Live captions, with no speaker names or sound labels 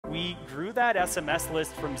we grew that SMS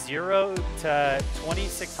list from 0 to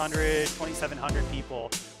 2,600, 2,700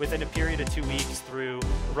 people within a period of 2 weeks through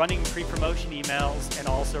running pre-promotion emails and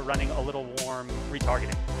also running a little warm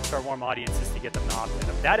retargeting to our warm audiences to get them to opt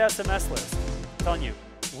in. That SMS list, I'm telling you,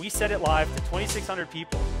 we set it live to 2,600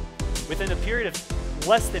 people. Within a period of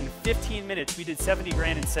less than 15 minutes, we did 70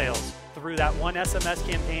 grand in sales through that one SMS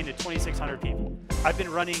campaign to 2,600 people. I've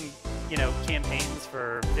been running campaigns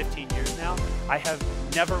for 15 years now. I have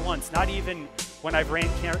never once, not even when I've ran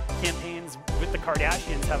campaigns with the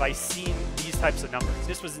Kardashians, have I seen these types of numbers.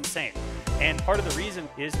 This was insane. And part of the reason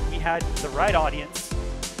is we had the right audience,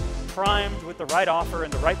 primed with the right offer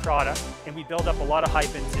and the right product, and we build up a lot of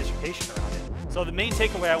hype and anticipation around it. So the main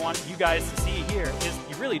takeaway I want you guys to see here is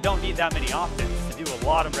you really don't need that many opt-ins to do a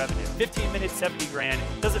lot of revenue. 15 minutes, 70 grand.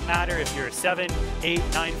 Doesn't matter if you're a 7, 8,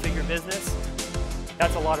 9-figure business.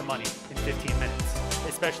 That's a lot of money in 15 minutes,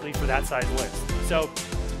 especially for that size list. So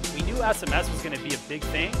we knew SMS was going to be a big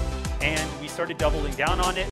thing, and we started doubling down on it.